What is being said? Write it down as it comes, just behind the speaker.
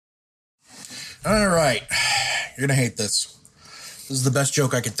All right. You're going to hate this. This is the best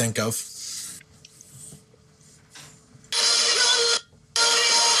joke I could think of.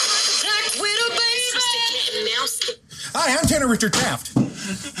 Hi, I'm Tanner Richard Taft.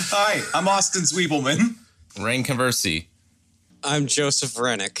 Hi, I'm Austin Zwiebelman. Rain Conversey. I'm Joseph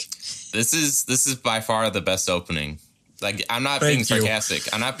Rennick. This is by far the best opening. Like, I'm not being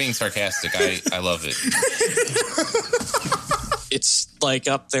sarcastic. I'm not being sarcastic. I love it. It's like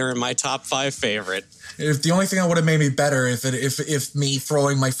up there in my top 5 favorite. If the only thing that would have made me better if me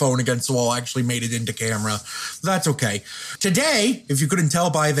throwing my phone against the wall actually made it into camera. That's okay. Today, if you couldn't tell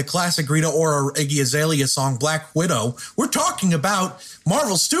by the classic Rita Ora Iggy Azalea song Black Widow, we're talking about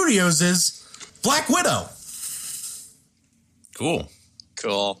Marvel Studios' Black Widow. Cool.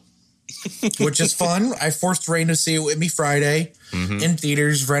 Which is fun. I forced Rain to see it with me Friday in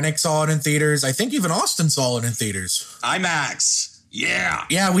theaters. Rennick saw it in theaters. I think even Austin saw it in theaters. IMAX. Yeah.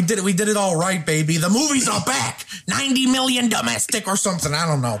 Yeah, we did it. We did it all right, baby. The movies are back. 90 million domestic or something. I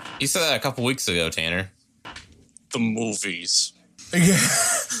don't know. You said that a couple weeks ago, Tanner. The movies. Yeah.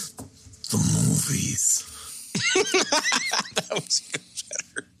 The movies. That was good.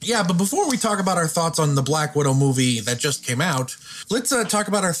 Yeah, but before we talk about our thoughts on the Black Widow movie that just came out, let's talk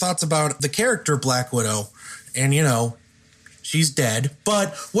about our thoughts about the character Black Widow. And, you know, she's dead.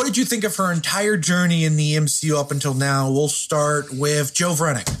 But what did you think of her entire journey in the MCU up until now? We'll start with Joe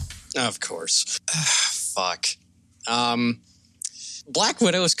Rennick. Of course. Fuck. Black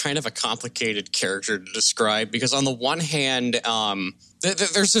Widow is kind of a complicated character to describe because on the one hand,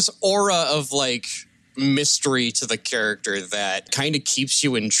 there's this aura of like mystery to the character that kind of keeps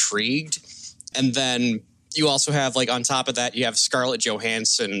you intrigued. And then you also have like on top of that, you have Scarlett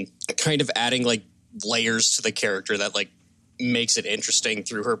Johansson kind of adding like layers to the character that like makes it interesting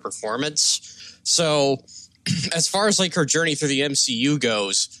through her performance. So as far as like her journey through the MCU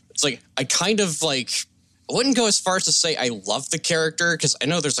goes, it's like I kind of like I wouldn't go as far as to say I love the character because I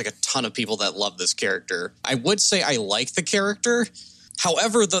know there's like a ton of people that love this character. I would say I like the character.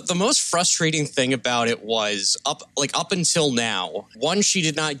 However, the most frustrating thing about it was up until now, one, she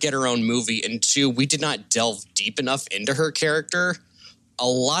did not get her own movie, and two, we did not delve deep enough into her character. A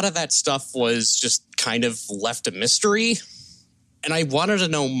lot of that stuff was just kind of left a mystery, and I wanted to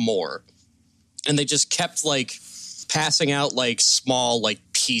know more. And they just kept like passing out like small like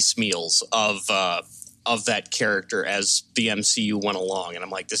piecemeals of that character as the MCU went along, and I'm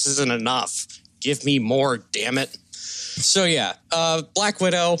like, this isn't enough. Give me more, damn it. So yeah, Black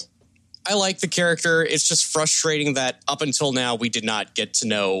Widow, I like the character. It's just frustrating that up until now we did not get to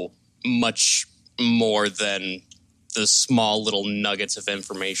know much more than the small little nuggets of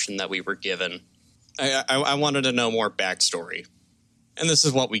information that we were given. I wanted to know more backstory, and this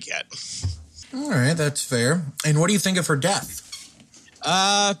is what we get. All right, that's fair. And what do you think of her death?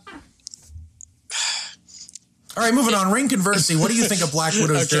 Uh, All right, moving on. Rain Conversey, what do you think of Black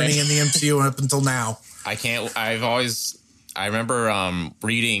Widow's journey in the MCU up until now? I remember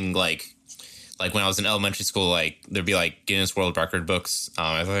reading like when I was in elementary school, like there'd be like Guinness World Record books.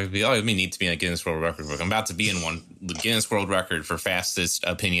 I thought it'd be neat to be in a Guinness World Record book. I'm about to be in one, the Guinness World Record for fastest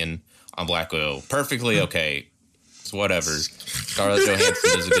opinion on Black Widow. Perfectly okay. It's whatever. Scarlett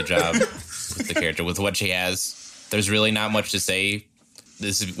Johansson does a good job with the character, with what she has. There's really not much to say.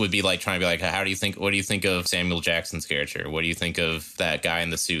 This would be like trying to be like, what do you think of Samuel Jackson's character? What do you think of that guy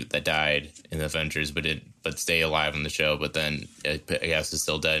in the suit that died in the Avengers but stay alive in the show, but then I guess is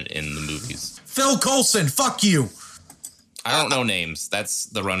still dead in the movies? Phil Coulson, fuck you. I don't know names. That's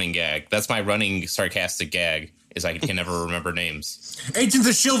the running gag. That's my running sarcastic gag, is I can never remember names. Agents of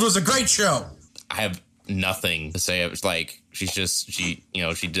S.H.I.E.L.D. was a great show. I have nothing to say. It's like she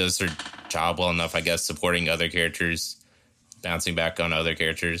does her job well enough, I guess, supporting other characters, bouncing back on other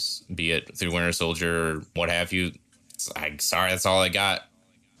characters, be it through Winter Soldier or what have you. Sorry, that's all I got.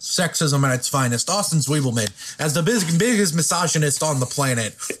 Sexism at its finest. Austin Zwiebelman, as the biggest misogynist on the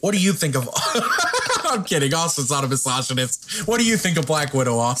planet, what do you think of... I'm kidding. Austin's not a misogynist. What do you think of Black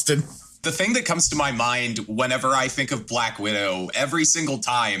Widow, Austin? The thing that comes to my mind whenever I think of Black Widow every single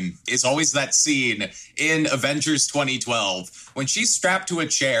time is always that scene in Avengers 2012 when she's strapped to a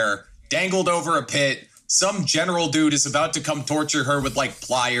chair, dangled over a pit. Some general dude is about to come torture her with like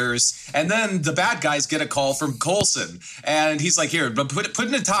pliers, and then the bad guys get a call from Coulson, and he's like, "Here, but put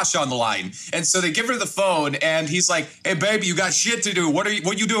Natasha on the line." And so they give her the phone, and he's like, "Hey, baby, you got shit to do. What are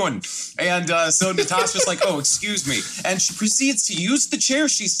you doing?" And so Natasha's like, "Oh, excuse me," and she proceeds to use the chair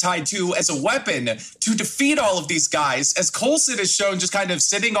she's tied to as a weapon to defeat all of these guys. As Coulson is shown just kind of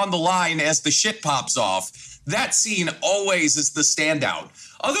sitting on the line as the shit pops off. That scene always is the standout.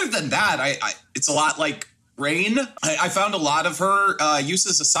 Other than that, it's a lot like Rain. I found a lot of her use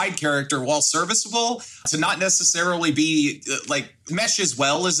as a side character, while serviceable, to not necessarily be mesh as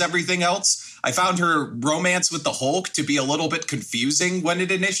well as everything else. I found her romance with the Hulk to be a little bit confusing when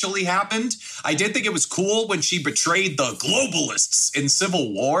it initially happened. I did think it was cool when she betrayed the globalists in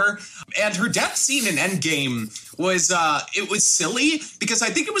Civil War. And her death scene in Endgame was it was silly because I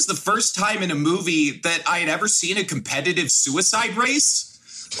think it was the first time in a movie that I had ever seen a competitive suicide race.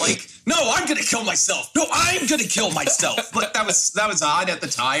 Like, no, I'm going to kill myself. No, I'm going to kill myself. Like, that was odd at the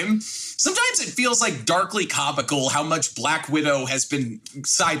time. Sometimes it feels like darkly comical how much Black Widow has been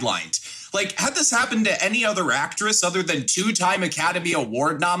sidelined. Like, had this happened to any other actress other than two-time Academy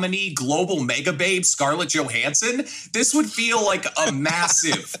Award nominee, global mega babe Scarlett Johansson, this would feel like a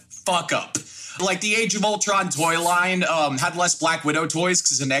massive fuck-up. Like, the Age of Ultron toy line had less Black Widow toys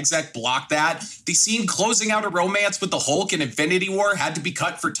because an exec blocked that. The scene closing out a romance with the Hulk in Infinity War had to be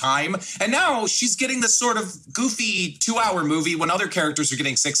cut for time. And now she's getting this sort of goofy 2-hour movie when other characters are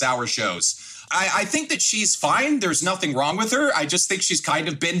getting 6-hour shows. I think that she's fine. There's nothing wrong with her. I just think she's kind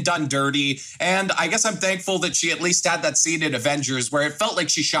of been done dirty. And I guess I'm thankful that she at least had that scene in Avengers where it felt like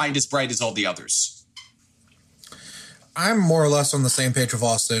she shined as bright as all the others. I'm more or less on the same page with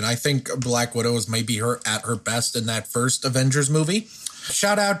Austin. I think Black Widow is maybe her at her best in that first Avengers movie.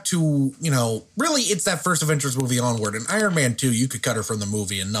 Shout out to, really it's that first Avengers movie onward. And Iron Man 2, you could cut her from the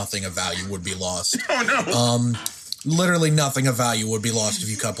movie and nothing of value would be lost. Oh, no. Literally nothing of value would be lost if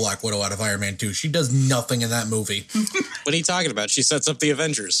you cut Black Widow out of Iron Man 2. She does nothing in that movie. What are you talking about? She sets up the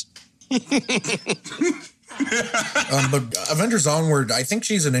Avengers. But Avengers Onward, I think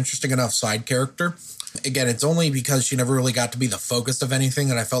she's an interesting enough side character. Again, it's only because she never really got to be the focus of anything,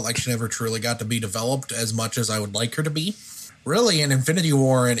 and I felt like she never truly got to be developed as much as I would like her to be. Really, in Infinity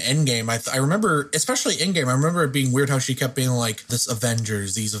War and Endgame, I remember, especially Endgame, I remember it being weird how she kept being like, these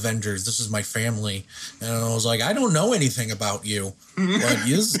Avengers, this is my family. And I was like, I don't know anything about you. Like,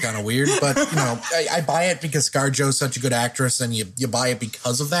 this is kind of weird, but, I buy it because ScarJo's such a good actress, and you buy it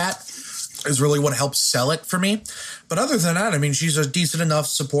because of that. Is really what helps sell it for me. But other than that, I mean, she's a decent enough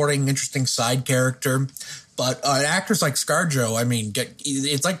supporting, interesting side character. But an actress like ScarJo, I mean,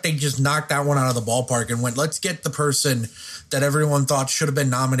 it's like they just knocked that one out of the ballpark and went, let's get the person that everyone thought should have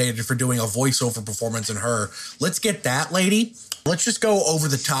been nominated for doing a voiceover performance in her. Let's get that lady. Let's just go over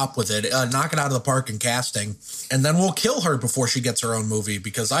the top with it, knock it out of the park in casting, and then we'll kill her before she gets her own movie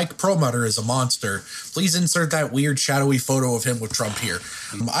because Ike Perlmutter is a monster. Please insert that weird shadowy photo of him with Trump here.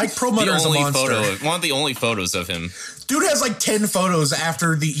 Ike Perlmutter is a monster. One of the only photos of him. Dude has like 10 photos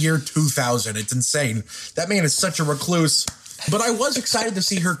after the year 2000. It's insane. That man is such a recluse. But I was excited to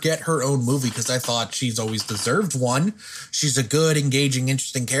see her get her own movie because I thought she's always deserved one. She's a good, engaging,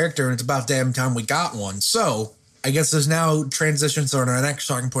 interesting character, and it's about damn time we got one. So I guess there's now transitions on our next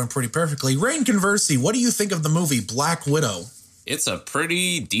talking point pretty perfectly. Rain Conversey, what do you think of the movie Black Widow? It's a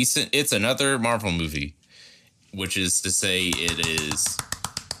pretty decent, it's another Marvel movie, which is to say it is,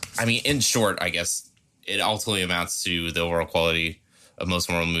 I mean, in short, I guess it ultimately amounts to the overall quality of most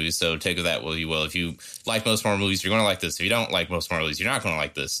Marvel movies. So take of that what you will. If you like most Marvel movies, you're going to like this. If you don't like most Marvel movies, you're not going to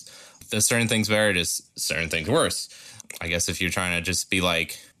like this. There's certain things better, there's certain things worse. I guess if you're trying to just be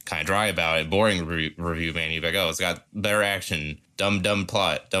like kind of dry about it, boring review, man, you're like, oh, it's got better action, dumb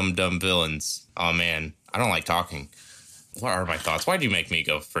plot, dumb villains. Oh man, I don't like talking. What are my thoughts? Why do you make me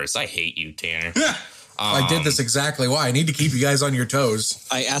go first? I hate you, Tanner. I did this exactly why. I need to keep you guys on your toes.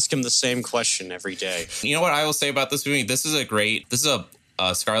 I ask him the same question every day. You know what I will say about this movie? This is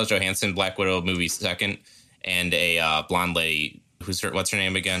a Scarlett Johansson Black Widow movie second, and a blonde lady what's her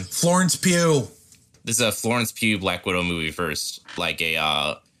name again? Florence Pugh. This is a Florence Pugh Black Widow movie first, like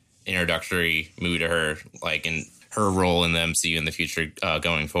a introductory movie to her, like in her role in the MCU in the future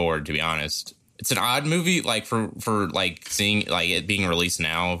going forward. To be honest, it's an odd movie, like for like seeing like it being released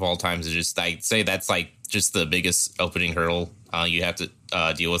now of all times. Is just I'd say that's like just the biggest opening hurdle you have to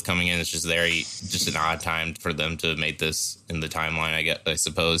deal with coming in. It's just just an odd time for them to make this in the timeline. I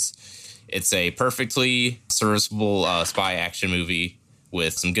suppose it's a perfectly serviceable spy action movie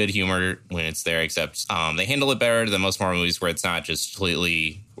with some good humor when it's there, except they handle it better than most Marvel movies where it's not just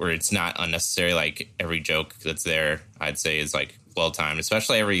completely, where it's not unnecessary. Like every joke that's there, I'd say is like well-timed,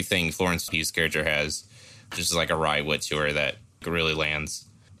 especially everything Florence Pugh's character has, just like a wry wit to her that really lands.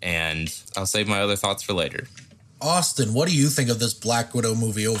 And I'll save my other thoughts for later. Austin, what do you think of this Black Widow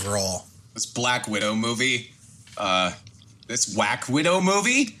movie overall? This Black Widow movie, this Whack Widow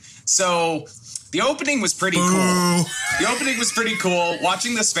movie. So the opening was pretty cool. The opening was pretty cool.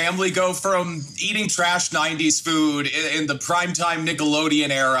 Watching this family go from eating trash 90s food in the primetime Nickelodeon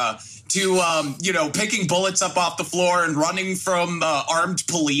era to, picking bullets up off the floor and running from armed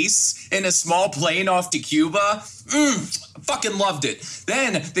police in a small plane off to Cuba. Fucking loved it.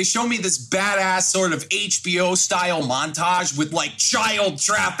 Then they show me this badass sort of HBO style montage with like child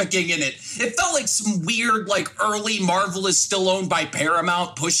trafficking in it. It felt like some weird, like early Marvel is still owned by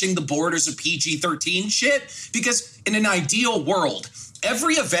Paramount pushing the borders of PG-13 shit. Because in an ideal world,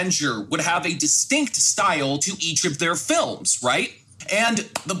 every Avenger would have a distinct style to each of their films, right? And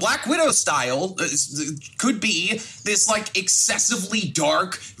the Black Widow style could be this like excessively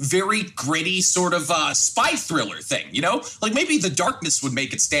dark, very gritty sort of spy thriller thing, you know? Like maybe the darkness would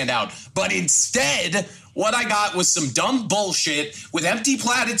make it stand out. But instead, what I got was some dumb bullshit with empty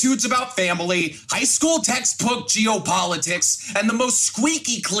platitudes about family, high school textbook geopolitics, and the most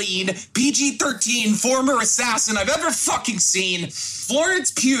squeaky clean PG-13 former assassin I've ever fucking seen.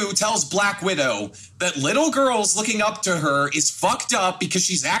 Florence Pugh tells Black Widow that little girls looking up to her is fucked up because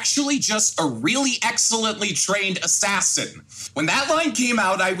she's actually just a really excellently trained assassin. When that line came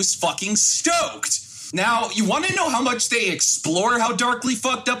out, I was fucking stoked. Now, you want to know how much they explore how darkly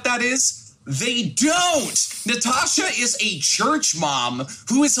fucked up that is? They don't! Natasha is a church mom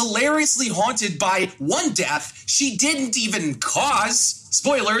who is hilariously haunted by one death she didn't even cause.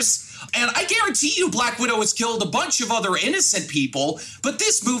 Spoilers. And I guarantee you Black Widow has killed a bunch of other innocent people, but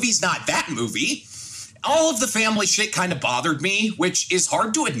this movie's not that movie. All of the family shit kind of bothered me, which is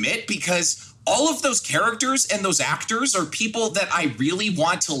hard to admit because all of those characters and those actors are people that I really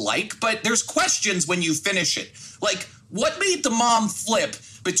want to like, but there's questions when you finish it. Like, what made the mom flip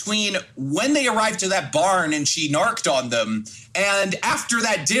between when they arrived to that barn and she narked on them and after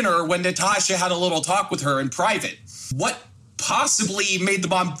that dinner when Natasha had a little talk with her in private? What possibly made the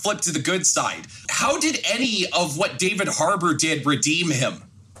mom flip to the good side? How did any of what David Harbour did redeem him?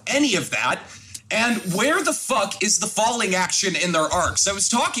 Any of that? And where the fuck is the falling action in their arcs? I was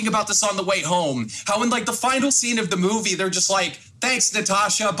talking about this on the way home, how in like the final scene of the movie, they're just like, thanks,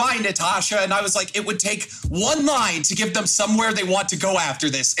 Natasha, bye, Natasha. And I was like, it would take one line to give them somewhere they want to go after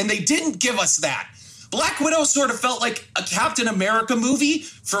this. And they didn't give us that. Black Widow sort of felt like a Captain America movie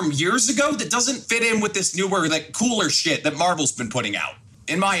from years ago that doesn't fit in with this newer, like cooler shit that Marvel's been putting out,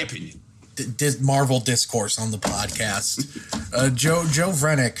 in my opinion. Marvel discourse on the podcast. Joe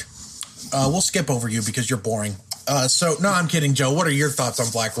Vrenick, we'll skip over you because you're boring. No, I'm kidding, Joe. What are your thoughts on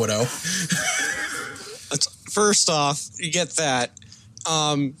Black Widow? First off, you get that.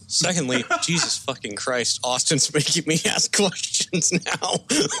 Secondly, Jesus fucking Christ, Austin's making me ask questions now.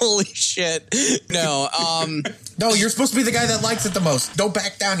 Holy shit. No, No, you're supposed to be the guy that likes it the most. Don't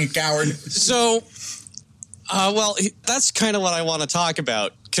back down, you coward. So, that's kind of what I want to talk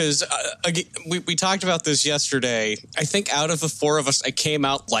about. Because we talked about this yesterday. I think out of the four of us, I came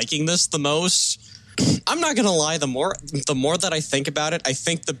out liking this the most. I'm not going to lie. The more that I think about it, I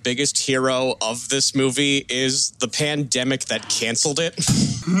think the biggest hero of this movie is the pandemic that canceled it.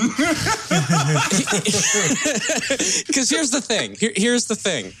 Because here's the thing. Here's the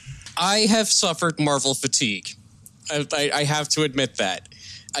thing. I have suffered Marvel fatigue. I have to admit that.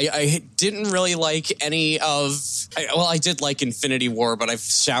 I didn't really like any of... I did like Infinity War, but I've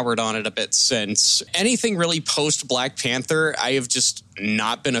soured on it a bit since. Anything really post-Black Panther, I have just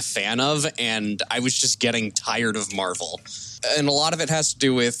not been a fan of, and I was just getting tired of Marvel. And a lot of it has to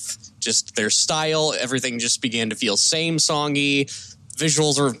do with just their style. Everything just began to feel same-songy.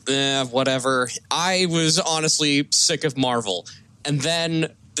 Visuals are whatever. I was honestly sick of Marvel. And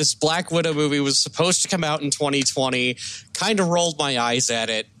then... this Black Widow movie was supposed to come out in 2020, kind of rolled my eyes at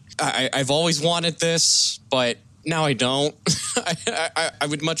it. I've always wanted this, but now I don't. I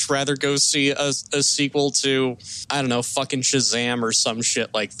would much rather go see a sequel to, I don't know, fucking Shazam or some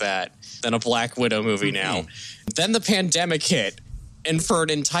shit like that than a Black Widow movie now. Then the pandemic hit, and for an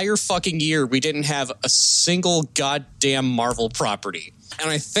entire fucking year, we didn't have a single goddamn Marvel property.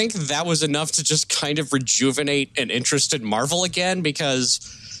 And I think that was enough to just kind of rejuvenate an interest in Marvel again,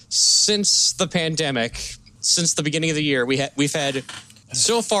 because since the pandemic, since the beginning of the year, we've had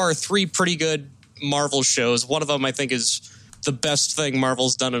so far 3 pretty good Marvel shows. One of them I think is the best thing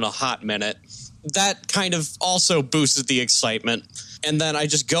Marvel's done in a hot minute. That kind of also boosted the excitement. And then I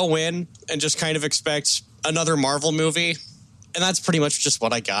just go in and just kind of expect another Marvel movie. And that's pretty much just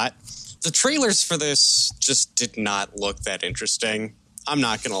what I got. The trailers for this just did not look that interesting. I'm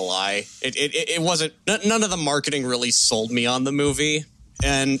not going to lie. It wasn't... None of the marketing really sold me on the movie.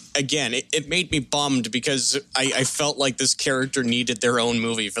 And again, it made me bummed because I felt like this character needed their own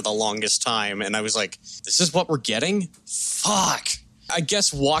movie for the longest time. And I was like, this is what we're getting? Fuck. I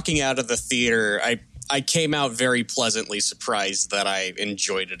guess walking out of the theater, I came out very pleasantly surprised that I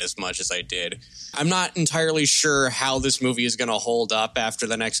enjoyed it as much as I did. I'm not entirely sure how this movie is going to hold up after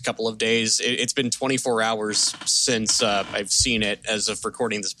the next couple of days. It's been 24 hours since I've seen it as of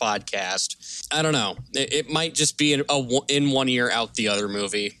recording this podcast. I don't know. It might just be in one ear, out the other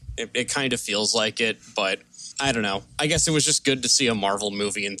movie. It kind of feels like it, but I don't know. I guess it was just good to see a Marvel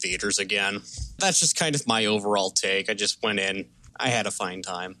movie in theaters again. That's just kind of my overall take. I just went in. I had a fine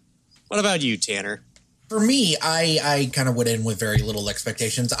time. What about you, Tanner? For me, I kind of went in with very little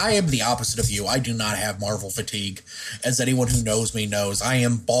expectations. I am the opposite of you. I do not have Marvel fatigue. As anyone who knows me knows, I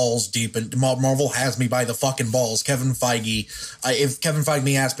am balls deep, and Marvel has me by the fucking balls. Kevin Feige, if Kevin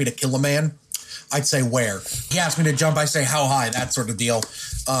Feige asked me to kill a man, I'd say where. He asked me to jump, I say how high, that sort of deal.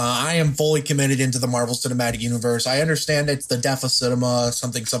 I am fully committed into the Marvel Cinematic Universe. I understand it's the death of cinema,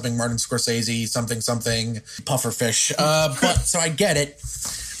 something Martin Scorsese, something pufferfish. But so I get it.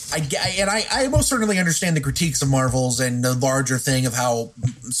 I most certainly understand the critiques of Marvel's and the larger thing of how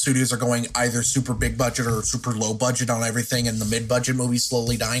studios are going either super big budget or super low budget on everything, and the mid-budget movies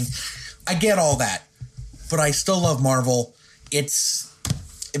slowly dying. I get all that, but I still love Marvel. It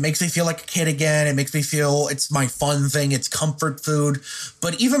makes me feel like a kid again. It makes me feel it's my fun thing. It's comfort food.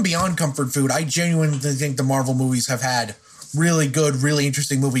 But even beyond comfort food, I genuinely think the Marvel movies have had really good, really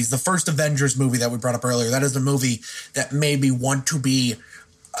interesting movies. The first Avengers movie that we brought up earlier, that is a movie that made me want to be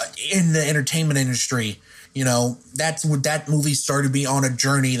in the entertainment industry. You know, that's what that movie started me on a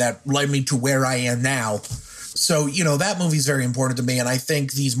journey that led me to where I am now. So, you know, that movie is very important to me. And I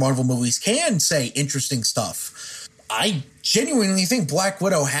think these Marvel movies can say interesting stuff. I genuinely think Black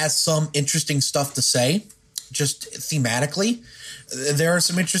Widow has some interesting stuff to say, just thematically. There are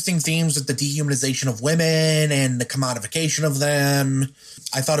some interesting themes with the dehumanization of women and the commodification of them.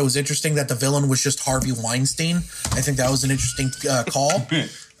 I thought it was interesting that the villain was just Harvey Weinstein. I think that was an interesting call.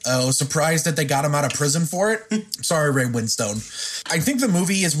 I was surprised that they got him out of prison for it. Sorry, Ray Winstone. I think the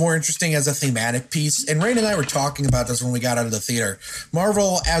movie is more interesting as a thematic piece. And Ray and I were talking about this when we got out of the theater.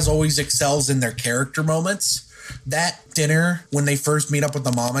 Marvel, as always, excels in their character moments. That dinner, when they first meet up with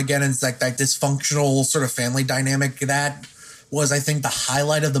the mom again, and it's like that dysfunctional sort of family dynamic, that was, I think, the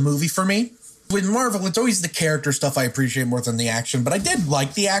highlight of the movie for me. With Marvel, it's always the character stuff I appreciate more than the action, but I did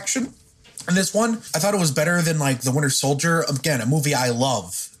like the action. And this one, I thought it was better than like The Winter Soldier. Again, a movie I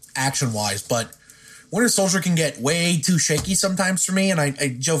love action-wise, but Winter Soldier can get way too shaky sometimes for me,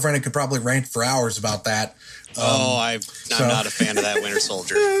 and Joe Brennan could probably rant for hours about that. I'm not a fan of that Winter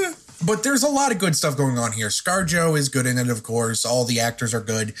Soldier. But there's a lot of good stuff going on here. ScarJo is good in it, of course. All the actors are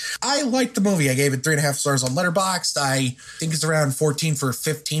good. I liked the movie. I gave it 3.5 stars on Letterboxd. I think it's around 14 for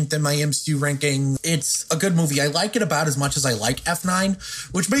 15th in my MCU ranking. It's a good movie. I like it about as much as I like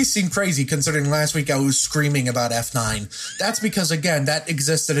F9, which may seem crazy considering last week I was screaming about F9. That's because, again, that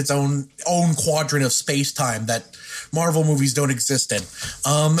exists in its own quadrant of space-time that Marvel movies don't exist in.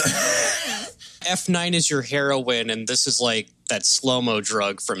 F9 is your heroine, and this is like that slow-mo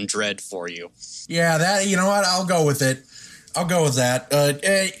drug from Dread for you. Yeah, that, you know what? I'll go with it. I'll go with that.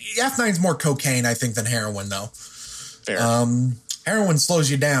 F9's more cocaine, I think, than heroin, though. Fair. Heroin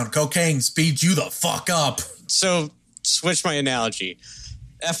slows you down. Cocaine speeds you the fuck up. So, switch my analogy.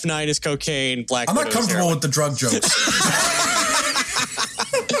 F9 is cocaine, Black I'm Widow not comfortable with the drug jokes.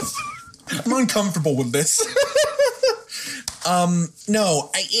 I'm uncomfortable with this. No,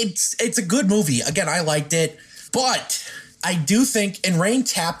 it's a good movie. Again, I liked it, but I do think, and Rain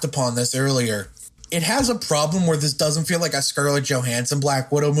tapped upon this earlier, it has a problem where this doesn't feel like a Scarlett Johansson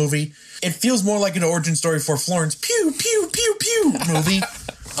Black Widow movie. It feels more like an origin story for Florence Pew Pew Pew Pew movie.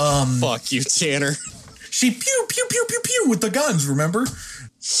 Fuck you, Tanner. She pew pew pew pew pew with the guns, remember?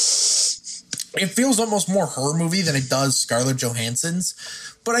 It feels almost more her movie than it does Scarlett Johansson's.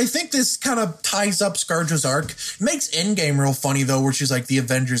 But I think this kind of ties up ScarJo's arc. It makes Endgame real funny, though, where she's like, the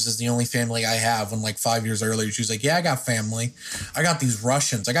Avengers is the only family I have. When, like, 5 years earlier, she's like, yeah, I got family. I got these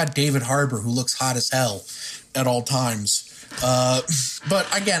Russians. I got David Harbour, who looks hot as hell at all times. But,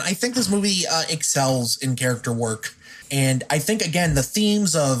 again, I think this movie excels in character work. And I think, again, the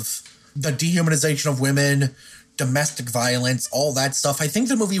themes of the dehumanization of women, domestic violence, all that stuff, I think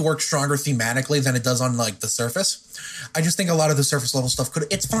the movie works stronger thematically than it does on, like, the surface. I just think a lot of the surface level stuff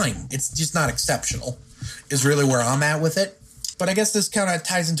it's fine. It's just not exceptional, is really where I'm at with it. But I guess this kind of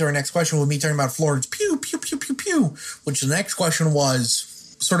ties into our next question with me talking about Florence Pew, Pew, Pew, Pew, Pew, which the next question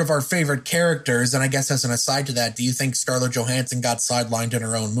was sort of our favorite characters. And I guess as an aside to that, do you think Scarlett Johansson got sidelined in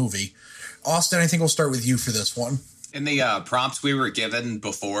her own movie? Austin, I think we'll start with you for this one. In the prompts we were given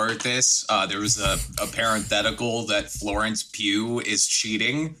before this, there was a parenthetical that Florence Pugh is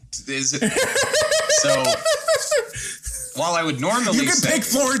cheating. So While I would normally You can say, pick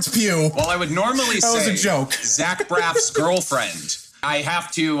Florence Pugh. While I would normally That was say a joke. Zach Braff's girlfriend, I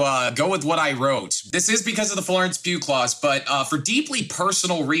have to go with what I wrote. This is because of the Florence Pugh clause, but for deeply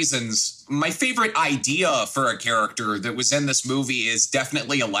personal reasons, my favorite idea for a character that was in this movie is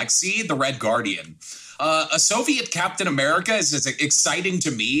definitely Alexei, the Red Guardian. A Soviet Captain America is as exciting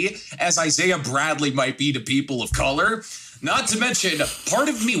to me as Isaiah Bradley might be to people of color. Not to mention, part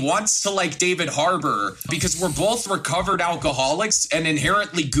of me wants to like David Harbour because we're both recovered alcoholics and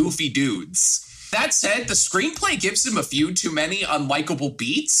inherently goofy dudes. That said, the screenplay gives him a few too many unlikable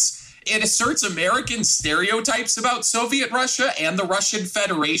beats. It asserts American stereotypes about Soviet Russia and the Russian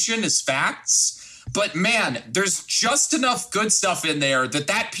Federation as facts. But man, there's just enough good stuff in there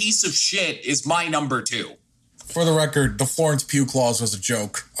that piece of shit is my number 2. For the record, the Florence Pugh clause was a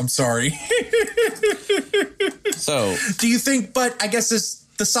joke. I'm sorry. So, do you think, but I guess this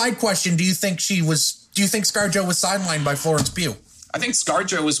the side question, do you think ScarJo was sidelined by Florence Pugh? I think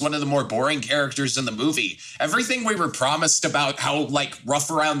ScarJo was one of the more boring characters in the movie. Everything we were promised about how, like,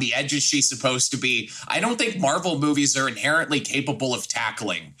 rough around the edges she's supposed to be, I don't think Marvel movies are inherently capable of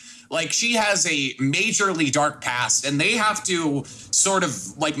tackling. Like, she has a majorly dark past, and they have to sort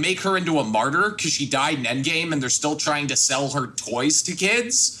of, like, make her into a martyr because she died in Endgame, and they're still trying to sell her toys to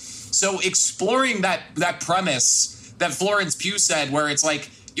kids. So exploring that premise that Florence Pugh said, where it's like,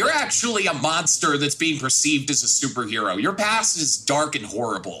 you're actually a monster that's being perceived as a superhero. Your past is dark and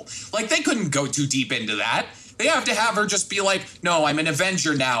horrible. Like, they couldn't go too deep into that. They have to have her just be like, no, I'm an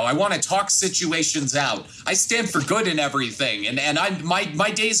Avenger now. I want to talk situations out. I stand for good in everything. And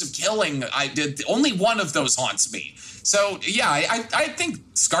my days of killing, only one of those haunts me. So, yeah, I think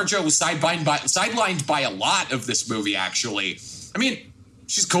ScarJo was sidelined by a lot of this movie, actually. I mean,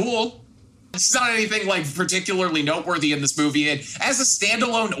 she's cool. She's not anything, like, particularly noteworthy in this movie. And as a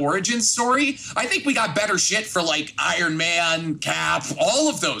standalone origin story, I think we got better shit for, like, Iron Man, Cap, all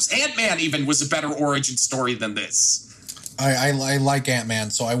of those. Ant-Man even was a better origin story than this. I like Ant-Man,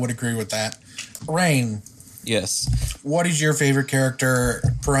 so I would agree with that. Rain. yes. What is your favorite character?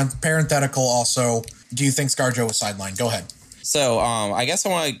 Parenthetical also, do you think ScarJo was sidelined? Go ahead. So, I guess I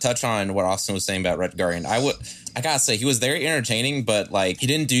want to touch on what Austin was saying about Red Guardian. I gotta say, he was very entertaining, but, like, he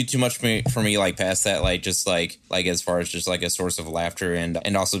didn't do too much for me, like, past that, like, just, like as far as just, like, a source of laughter, and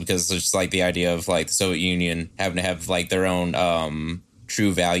also because it's just, like, the idea of, like, the Soviet Union having to have, like, their own,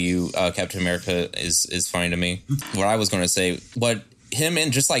 true value, Captain America is funny to me. What I was going to say, but him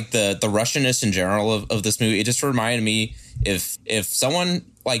and just, like, the Russianness in general of this movie, it just reminded me if someone,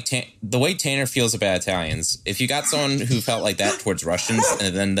 like, the way Tanner feels about Italians, if you got someone who felt like that towards Russians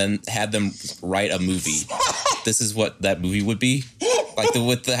and then had them write a movie, this is what that movie would be. Like,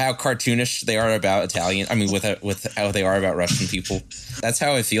 how cartoonish they are about Italian. I mean, with how they are about Russian people. That's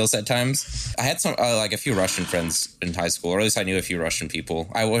how it feels at times. I had some, like, a few Russian friends in high school, or at least I knew a few Russian people.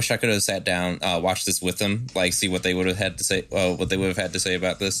 I wish I could have sat down, watched this with them, like, see what they would have had to say, what they would have had to say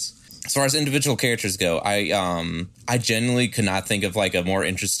about this. As far as individual characters go, I genuinely could not think of, like, a more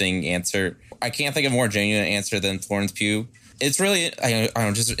interesting answer. I can't think of a more genuine answer than Florence Pugh. It's really,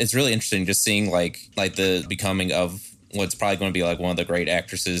 it's really interesting just seeing, like the becoming of what's probably going to be, like, one of the great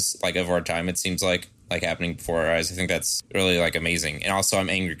actresses, like, of our time. It seems like happening before our eyes. I think that's really, like, amazing. And also, I'm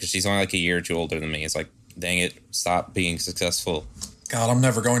angry because she's only, like, a year or two older than me. It's like, dang it, stop being successful. God, I'm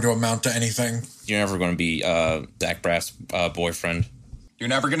never going to amount to anything. You're never going to be Zach Braff's boyfriend. You're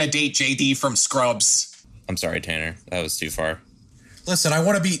never going to date JD from Scrubs. I'm sorry, Tanner. That was too far. Listen, I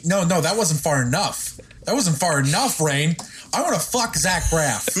want to be... No, that wasn't far enough. That wasn't far enough, Rain. I want to fuck Zach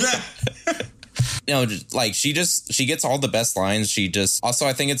Braff. No, like, she gets all the best lines. She just... Also,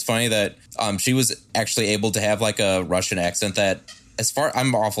 I think it's funny that she was actually able to have, like, a Russian accent that...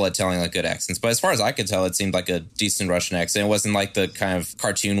 I'm awful at telling, like, good accents, but as far as I could tell, it seemed like a decent Russian accent. It wasn't like the kind of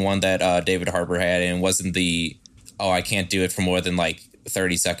cartoon one that David Harbour had, and it wasn't the... I can't do it for more than, like,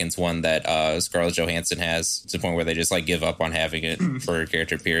 30 seconds one that Scarlett Johansson has, to the point where they just, like, give up on having it for her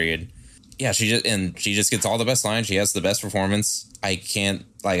character, period. Yeah, she just gets all the best lines. She has the best performance. I can't,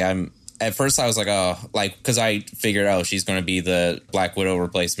 like, at first I was like, oh, like, because I figured, she's going to be the Black Widow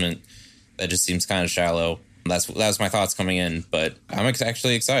replacement. That just seems kind of shallow. That was my thoughts coming in, but I'm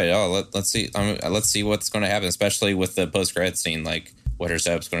actually excited. Let's see what's going to happen, especially with the post-credit scene, like, what her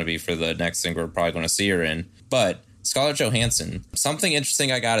setup's going to be for the next thing we're probably going to see her in. But Scarlett Johansson, something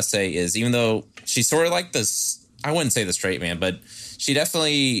interesting I gotta say is, even though she's sort of like this, I wouldn't say the straight man, but she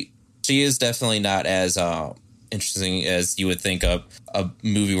is definitely not as interesting as you would think of a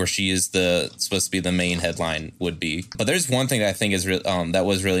movie where she is supposed to be the main headline would be. But there's one thing that I think is that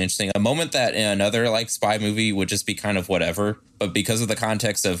was really interesting. A moment that in another like spy movie would just be kind of whatever, but because of the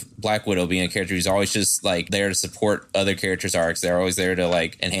context of Black Widow being a character who's always just like there to support other characters' arcs, they're always there to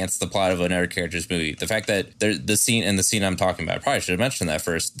like enhance the plot of another character's movie. The fact that the scene I'm talking about, I probably should have mentioned that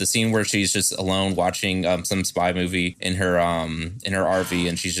first. The scene where she's just alone watching some spy movie in her RV,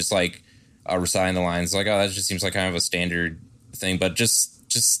 and she's just like reciting the lines like, oh, that just seems like kind of a standard thing, but just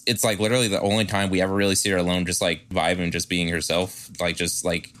it's like literally the only time we ever really see her alone, just like vibing, just being herself, like just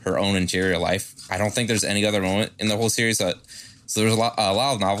like her own interior life. I don't think there's any other moment in the whole series so there's a lot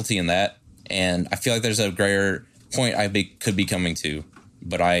of novelty in that, and I feel like there's a greater point could be coming to,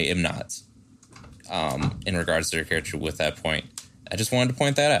 but I am not in regards to her character with that point. I just wanted to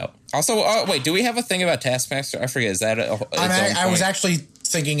point that out. Also, wait, do we have a thing about Taskmaster? I forget. Is that I was actually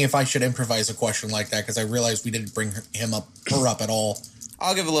thinking if I should improvise a question like that because I realized we didn't bring her up at all.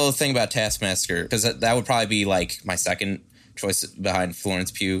 I'll give a little thing about Taskmaster because that would probably be like my second choice behind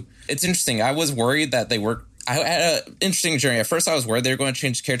Florence Pugh. It's interesting. I was worried that I had an interesting journey. At first, I was worried they were going to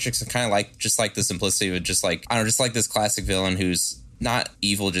change characters and kind of like just like the simplicity of it, just like I don't know, just like this classic villain who's not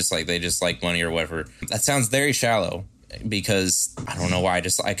evil, just like they just like money or whatever. That sounds very shallow. Because I don't know why,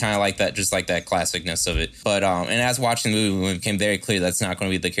 I kind of like that, just like that classicness of it. But and as watching the movie, it became very clear that's not going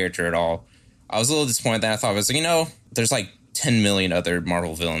to be the character at all. I was a little disappointed that I thought I was like, there's like 10 million other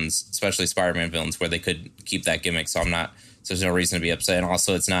Marvel villains, especially Spider-Man villains, where they could keep that gimmick. So there's no reason to be upset. And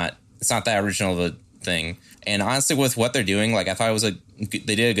also, it's not that original of a thing. And honestly, with what they're doing, like I thought they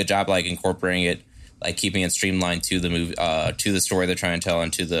did a good job like incorporating it, like keeping it streamlined to the movie, to the story they're trying to tell,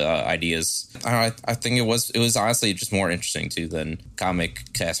 and to the ideas. I think it was honestly just more interesting too than comic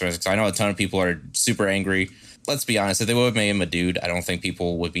Taskmaster. I know a ton of people are super angry. Let's be honest, if they would have made him a dude, I don't think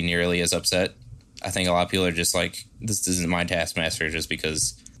people would be nearly as upset. I think a lot of people are just like, this isn't my Taskmaster just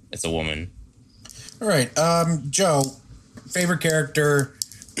because it's a woman. All right, Joe, favorite character.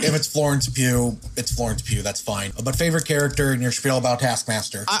 If it's Florence Pugh, it's Florence Pugh. That's fine. But favorite character in your spiel about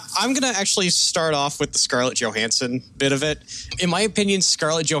Taskmaster? I'm going to actually start off with the Scarlett Johansson bit of it. In my opinion,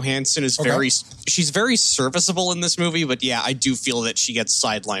 Scarlett Johansson is she's very serviceable in this movie. But yeah, I do feel that she gets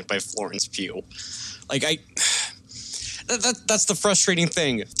sidelined by Florence Pugh. Like that's the frustrating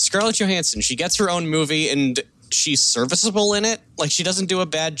thing. Scarlett Johansson, she gets her own movie and she's serviceable in it. Like, she doesn't do a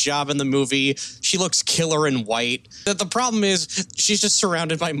bad job in the movie. She looks killer in white. The problem is she's just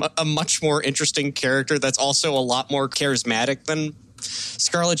surrounded by a much more interesting character that's also a lot more charismatic than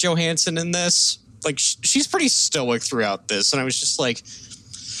Scarlett Johansson in this. Like, she's pretty stoic throughout this. And I was just like...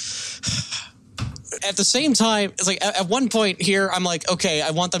 At the same time, it's like at one point here, I'm like, okay,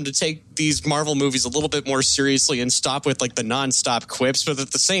 I want them to take these Marvel movies a little bit more seriously and stop with like the nonstop quips. But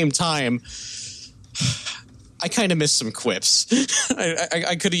at the same time... I kind of missed some quips.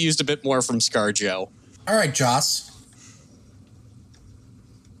 I could have used a bit more from ScarJo. All right, Joss.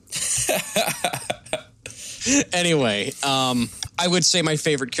 Anyway, I would say my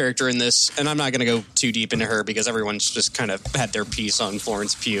favorite character in this, and I'm not going to go too deep into her because everyone's just kind of had their piece on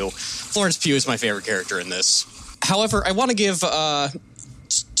Florence Pugh. Florence Pugh is my favorite character in this. However, I want to give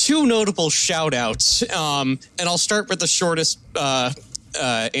two notable shout-outs, and I'll start with the shortest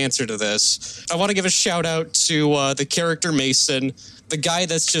answer to this. I want to give a shout out to the character Mason, the guy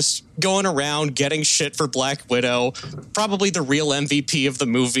that's just going around getting shit for Black Widow, probably the real MVP of the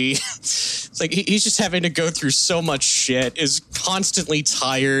movie. It's like he's just having to go through so much shit, is constantly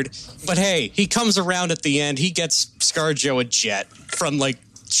tired. But hey, he comes around at the end. He gets ScarJo a jet from like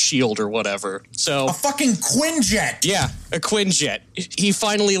S.H.I.E.L.D. or whatever. So a fucking Quinjet. Yeah, a Quinjet. He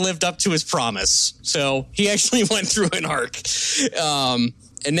finally lived up to his promise. So he actually went through an arc.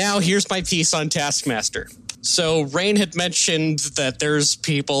 And now here's my piece on Taskmaster. So Rain had mentioned that there's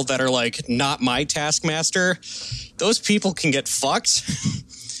people that are like, not my Taskmaster. Those people can get fucked.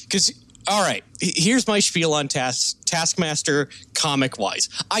 Because, all right, here's my spiel on Taskmaster comic-wise.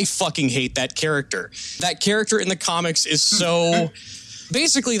 I fucking hate that character. That character in the comics is so...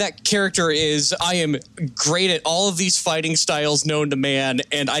 Basically, that character is, I am great at all of these fighting styles known to man,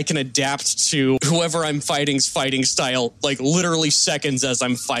 and I can adapt to whoever I'm fighting's fighting style, like literally seconds as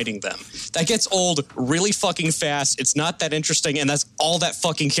I'm fighting them. That gets old really fucking fast. It's not that interesting, and that's all that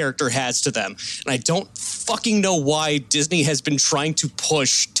fucking character has to them. And I don't fucking know why Disney has been trying to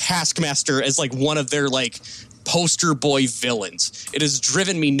push Taskmaster as like one of their like poster boy villains. It has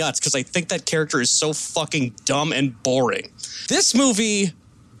driven me nuts because I think that character is so fucking dumb and boring. This movie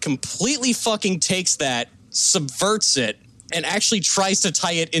completely fucking takes that, subverts it, and actually tries to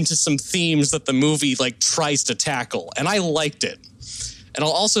tie it into some themes that the movie like tries to tackle. And I liked it. And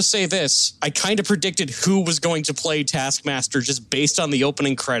I'll also say this. I kind of predicted who was going to play Taskmaster just based on the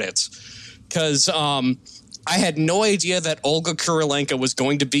opening credits. Because I had no idea that Olga Kurylenko was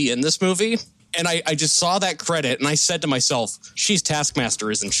going to be in this movie. And I just saw that credit and I said to myself, she's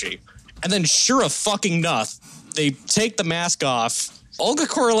Taskmaster, isn't she? And then sure of fucking enough, they take the mask off. Olga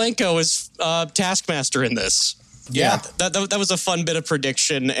Kurylenko is Taskmaster in this. Yeah, that was a fun bit of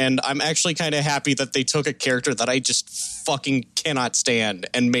prediction, and I'm actually kind of happy that they took a character that I just fucking cannot stand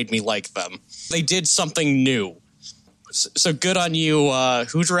and made me like them. They did something new. So good on you.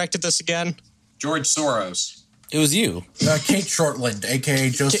 Who directed this again? George Soros. It was you. Kate Shortland, a.k.a.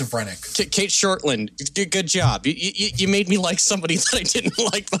 Joseph Rennick. Kate Shortland. Good job. You made me like somebody that I didn't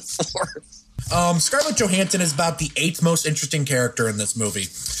like before. Scarlett Johansson is about the 8th most interesting character in this movie.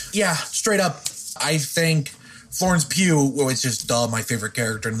 Yeah, straight up, I think Florence Pugh, which is my favorite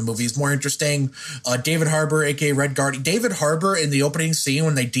character in the movie, is more interesting. David Harbour, a.k.a. Red Guardian. David Harbour in the opening scene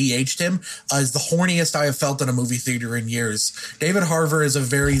when they de-aged him is the horniest I have felt in a movie theater in years. David Harbour is a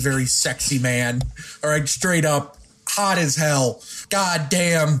very, very sexy man. All right, straight up, hot as hell. God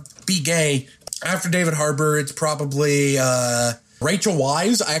damn, be gay. After David Harbour, it's probably Rachel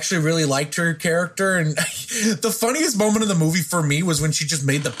Weisz. I actually really liked her character, and the funniest moment of the movie for me was when she just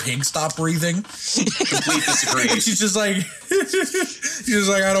made the pig stop breathing. Complete disagree. she's just like,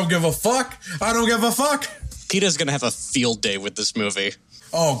 I don't give a fuck. I don't give a fuck. PETA's gonna have a field day with this movie.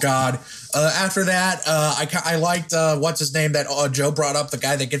 Oh God. After that, I liked what's his name that Joe brought up, the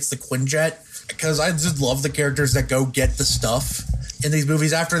guy that gets the Quinjet, because I just love the characters that go get the stuff in these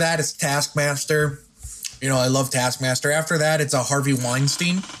movies. After that, it's Taskmaster. You know, I love Taskmaster. After that, it's a Harvey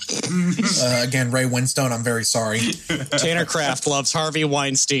Weinstein. Again, Ray Winstone, I'm very sorry. Tanner Kraft loves Harvey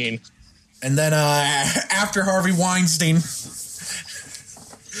Weinstein. And then after Harvey Weinstein,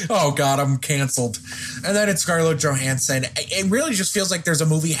 oh God, I'm canceled. And then it's Scarlett Johansson. It really just feels like there's a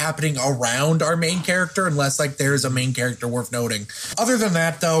movie happening around our main character, unless like there's a main character worth noting. Other than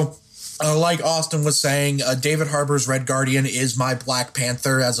that, though, like Austin was saying, David Harbour's Red Guardian is my Black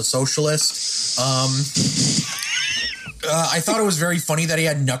Panther as a socialist. I thought it was very funny that he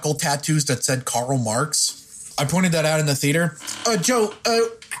had knuckle tattoos that said Karl Marx. I pointed that out in the theater. Joe,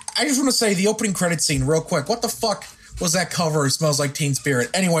 I just want to say the opening credit scene real quick. What the fuck was that cover? It smells like Teen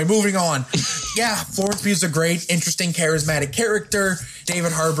Spirit. Anyway, moving on. Yeah, Florence Pugh's a great, interesting, charismatic character.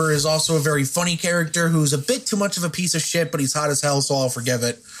 David Harbour is also a very funny character who's a bit too much of a piece of shit, but he's hot as hell, so I'll forgive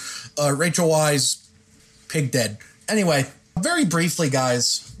it. Rachel Weisz, pig dead. Anyway, very briefly,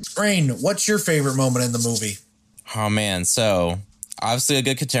 guys. Rain, what's your favorite moment in the movie? Oh man, so obviously a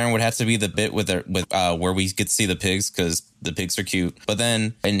good concern would have to be the bit with where we get to see the pigs, because the pigs are cute. But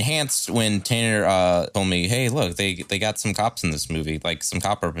then enhanced when Tanner told me, hey, look, they got some cops in this movie, like some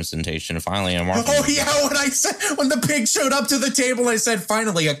cop representation. Finally, a Marvel movie. Yeah, when the pig showed up to the table, I said,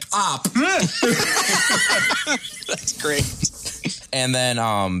 finally, a cop. That's great. And then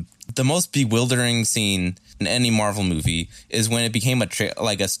the most bewildering scene in any Marvel movie is when it became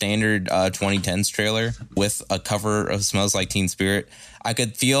a standard 2010s trailer with a cover of Smells Like Teen Spirit. I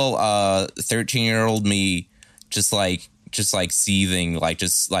could feel 13-year-old me just seething,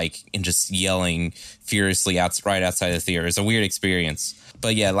 and just yelling furiously right outside the theater. It's a weird experience.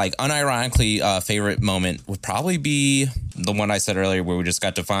 But yeah, like unironically, favorite moment would probably be the one I said earlier, where we just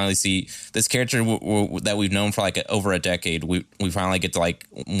got to finally see this character that we've known for like over a decade. We finally get to like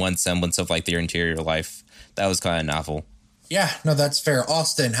one semblance of like their interior life. That was kind of novel. Yeah, no, that's fair.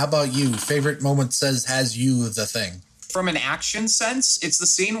 Austin, how about you? Favorite moment has you the thing. From an action sense, it's the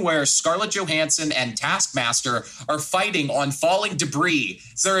scene where Scarlett Johansson and Taskmaster are fighting on falling debris.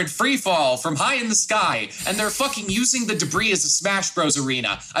 So they're in free fall from high in the sky, and they're fucking using the debris as a Smash Bros.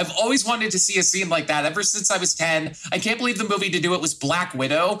 Arena. I've always wanted to see a scene like that ever since I was 10. I can't believe the movie to do it was Black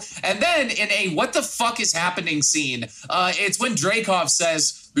Widow. And then in a what the fuck is happening scene, it's when Dreykov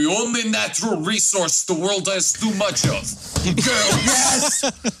says, the only natural resource the world has too much of. Yes!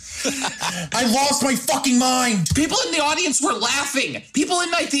 I lost my fucking mind. People in the audience were laughing. People in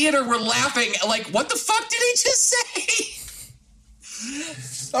my theater were laughing. Like, what the fuck did he just say?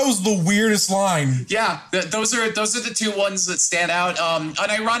 That was the weirdest line. Yeah, those are the two ones that stand out.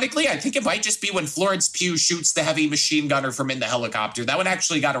 Unironically, I think it might just be when Florence Pugh shoots the heavy machine gunner from in the helicopter. That one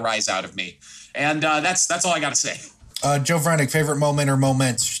actually got a rise out of me. And that's all I got to say. Joe Vranick, favorite moment or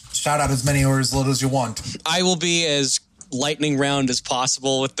moments? Shout out as many or as little as you want. I will be as lightning round as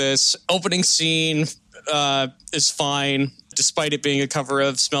possible with this. Opening scene is fine, despite it being a cover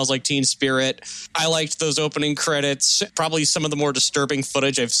of Smells Like Teen Spirit. I liked those opening credits. Probably some of the more disturbing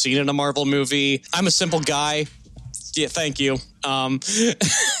footage I've seen in a Marvel movie. I'm a simple guy. Yeah, thank you.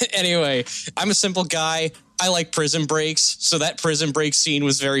 Anyway, I'm a simple guy. I like Prison Breaks, so that Prison Break scene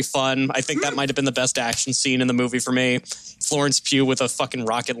was very fun. I think that might have been the best action scene in the movie for me. Florence Pugh with a fucking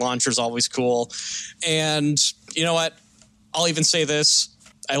rocket launcher is always cool. And you know what? I'll even say this.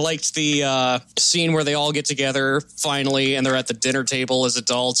 I liked the scene where they all get together finally and they're at the dinner table as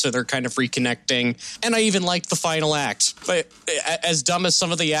adults, so they're kind of reconnecting. And I even liked the final act. But as dumb as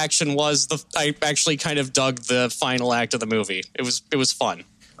some of the action was, I actually kind of dug the final act of the movie. It was fun.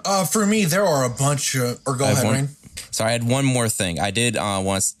 For me, there are a bunch of... Or go ahead, Rain. So I had one more thing. I did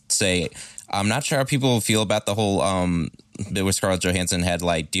want to say, I'm not sure how people feel about the whole bit where Scarlett Johansson had,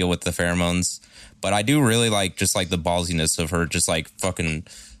 like, deal with the pheromones. But I do really like just like the ballsiness of her just like fucking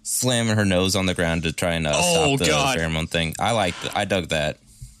slamming her nose on the ground to try and stop the pheromone thing. I dug that.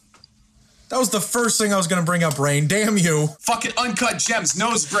 That was the first thing I was going to bring up, Rain. Damn you. Fucking Uncut Gems,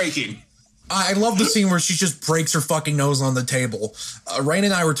 nose breaking. I love the scene where she just breaks her fucking nose on the table. Rain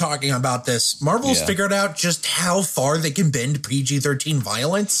and I were talking about this. Marvel's figured out just how far they can bend PG-13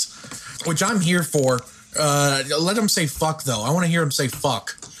 violence, which I'm here for. Let them say fuck, though. I want to hear them say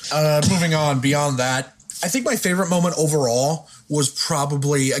fuck. Moving on beyond that, I think my favorite moment overall was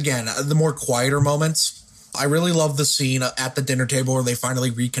probably, again, the more quieter moments. I really love the scene at the dinner table where they finally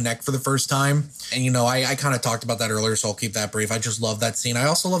reconnect for the first time. And, you know, I kind of talked about that earlier, so I'll keep that brief. I just love that scene. I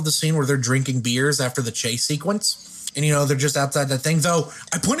also love the scene where they're drinking beers after the chase sequence. And, you know, they're just outside that thing. Though,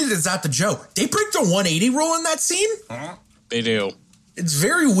 I pointed this out to Joe. They break the 180 rule in that scene. They do. It's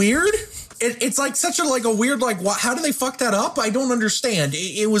very weird. It's like such a weird, how do they fuck that up? I don't understand.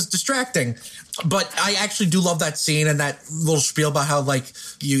 It was distracting. But I actually do love that scene and that little spiel about how, like,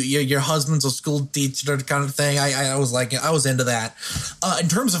 your husband's a school teacher kind of thing. I was into that. In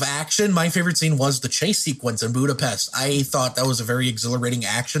terms of action, my favorite scene was the chase sequence in Budapest. I thought that was a very exhilarating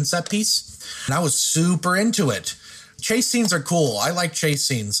action set piece, and I was super into it. Chase scenes are cool. I like chase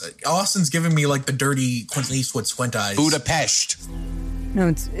scenes. Austin's giving me, like, the dirty Clint Eastwood squint eyes. Budapest. No,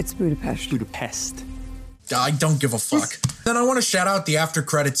 it's Budapest. Budapest. I don't give a fuck. Then I want to shout out the after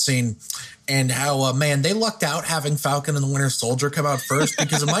credits scene and how, man, they lucked out having Falcon and the Winter Soldier come out first,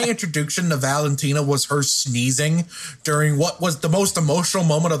 because my introduction to Valentina was her sneezing during what was the most emotional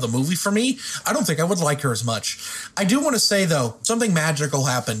moment of the movie for me. I don't think I would like her as much. I do want to say, though, something magical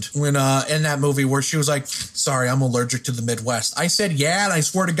happened when in that movie where she was like, sorry, I'm allergic to the Midwest. I said, yeah, and I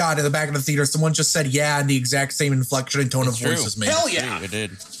swear to God, in the back of the theater, someone just said, yeah, in the exact same inflection and tone of voice as me. Hell yeah. It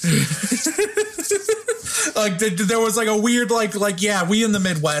did. Like, there was like a weird, yeah, we in the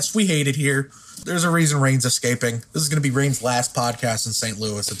Midwest, we hate it here. There's a reason Rain's escaping. This is going to be Rain's last podcast in St.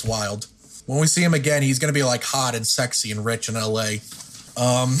 Louis. It's wild. When we see him again, he's going to be like hot and sexy and rich in LA.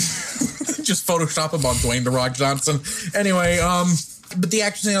 Just Photoshop him on Dwayne The Rock Johnson. Anyway, but the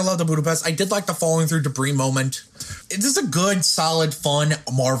action scene, I love the Budapest. I did like the falling through debris moment. This is a good, solid, fun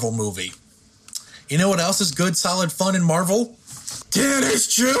Marvel movie. You know what else is good, solid, fun in Marvel?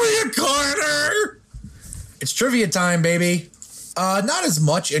 Dennis Julia Carter! It's trivia time, baby. Not as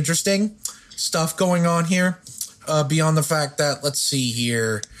much interesting stuff going on here beyond the fact that, let's see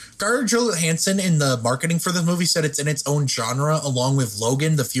here. Scarlett Johansson in the marketing for this movie said it's in its own genre, along with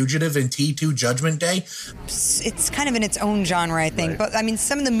Logan, The Fugitive, and T2 Judgment Day. It's kind of in its own genre, I think. Right. But, I mean,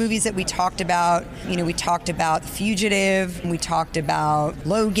 some of the movies that we talked about, you know, we talked about The Fugitive, we talked about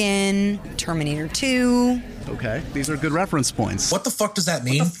Logan, Terminator 2. Okay, these are good reference points. What the fuck does that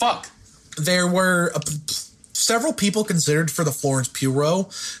mean? What the fuck? There were several people considered for the Florence Pugh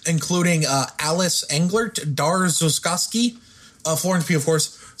role, including Alice Englert, Dar Zuzkowski, Florence Pugh, of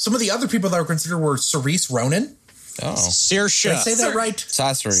course. Some of the other people that were considered were Cerise Ronan. Oh. Saoirse. Did I say that right?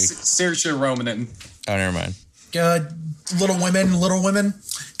 Saoirse Ronan. Oh, never mind. Little Women.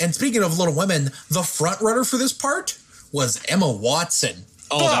 And speaking of Little Women, the front runner for this part was Emma Watson.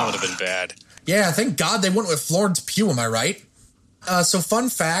 Oh, that would have been bad. Yeah, thank God they went with Florence Pugh, am I right? So fun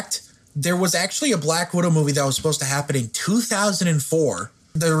fact, there was actually a Black Widow movie that was supposed to happen in 2004.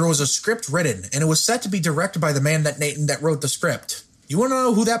 There was a script written, and it was set to be directed by the man that wrote the script. You want to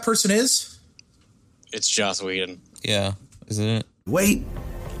know who that person is? It's Joss Whedon. Yeah, isn't it? Wait,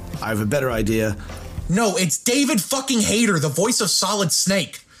 I have a better idea. No, it's David fucking Hayter, the voice of Solid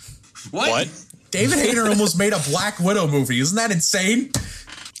Snake. What? David Hayter almost made a Black Widow movie. Isn't that insane?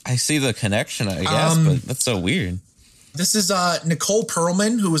 I see the connection, I guess, but that's so weird. This is Nicole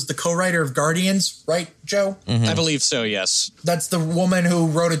Perlman, who was the co-writer of Guardians, right, Joe? Mm-hmm. I believe so, yes. That's the woman who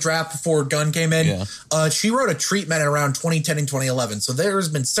wrote a draft before Gunn came in. Yeah. She wrote a treatment around 2010 and 2011, so there's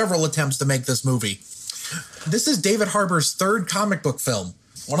been several attempts to make this movie. This is David Harbour's third comic book film.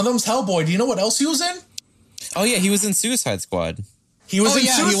 One of them's Hellboy. Do you know what else he was in? Oh, yeah, he was in Suicide Squad. He was in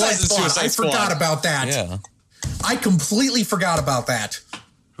Suicide Squad. I forgot about that. Yeah. I completely forgot about that.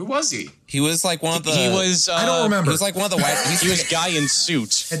 Who was he? He was like one of the. He was. I don't remember. He was like one of the white. He was guy in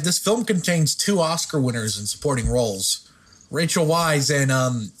suit. And this film contains 2 Oscar winners in supporting roles, Rachel Weisz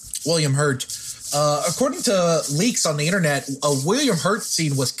and William Hurt. According to leaks on the internet, a William Hurt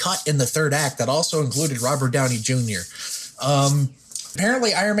scene was cut in the 3rd act that also included Robert Downey Jr.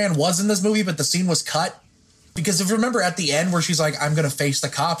 Apparently, Iron Man was in this movie, but the scene was cut. Because if you remember at the end where she's like, I'm going to face the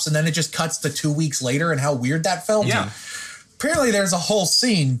cops, and then it just cuts to 2 weeks later and how weird that felt. Yeah. Apparently, there's a whole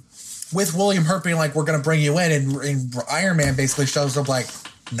scene with William Hurt being like, we're going to bring you in. And Iron Man basically shows up like,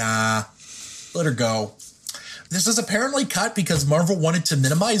 nah, let her go. This is apparently cut because Marvel wanted to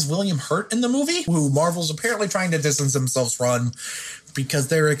minimize William Hurt in the movie, who Marvel's apparently trying to distance themselves from because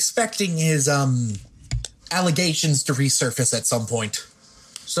they're expecting his allegations to resurface at some point.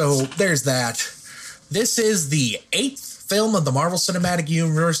 So there's that. This is the 8th film of the Marvel Cinematic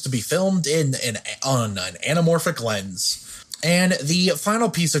Universe to be filmed on an anamorphic lens. And the final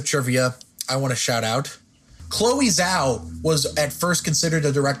piece of trivia I want to shout out. Chloe Zhao was at first considered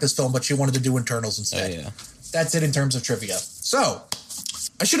to direct this film, but she wanted to do internals instead. Oh, yeah. That's it in terms of trivia. So,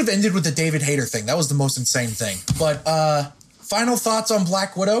 I should have ended with the David Hayter thing. That was the most insane thing. But, final thoughts on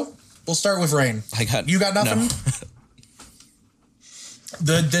Black Widow? We'll start with Rain. You got nothing? No.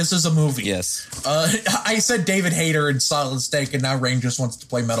 This is a movie. Yes. I said David Hayter and Solid Snake, and now Rain just wants to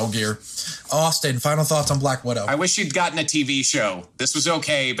play Metal Gear. Austin, final thoughts on Black Widow? I wish you'd gotten a TV show. This was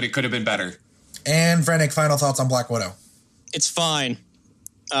okay, but it could have been better. And Vrennick, final thoughts on Black Widow? It's fine.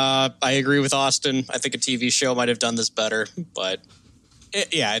 I agree with Austin. I think a TV show might have done this better, but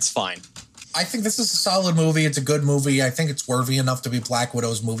it's fine. I think this is a solid movie. It's a good movie. I think it's worthy enough to be Black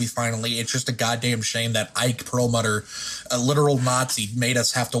Widow's movie finally. It's just a goddamn shame that Ike Perlmutter, a literal Nazi, made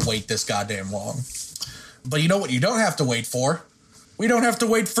us have to wait this goddamn long. But you know what you don't have to wait for? We don't have to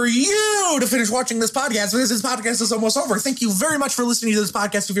wait for you to finish watching this podcast because this podcast is almost over. Thank you very much for listening to this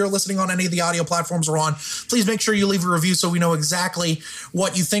podcast. If you're listening on any of the audio platforms we're on, please make sure you leave a review so we know exactly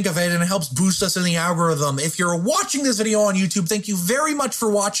what you think of it, and it helps boost us in the algorithm. If you're watching this video on YouTube, thank you very much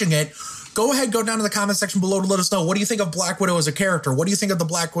for watching it. Go ahead, go down to the comment section below to let us know. What do you think of Black Widow as a character? What do you think of the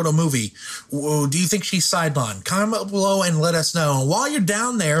Black Widow movie? Do you think she's sidelined? Comment below and let us know. And while you're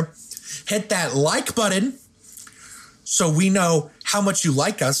down there, hit that like button so we know how much you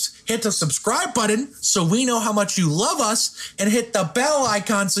like us. Hit the subscribe button so we know how much you love us. And hit the bell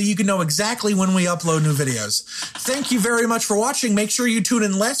icon so you can know exactly when we upload new videos. Thank you very much for watching. Make sure you tune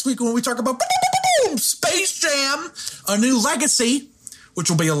in next week when we talk about Space Jam, A New Legacy, which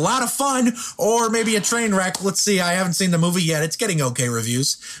will be a lot of fun, or maybe a train wreck. Let's see. I haven't seen the movie yet. It's getting okay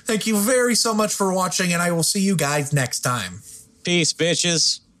reviews. Thank you very so much for watching, and I will see you guys next time. Peace,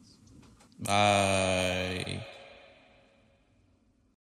 bitches. Bye.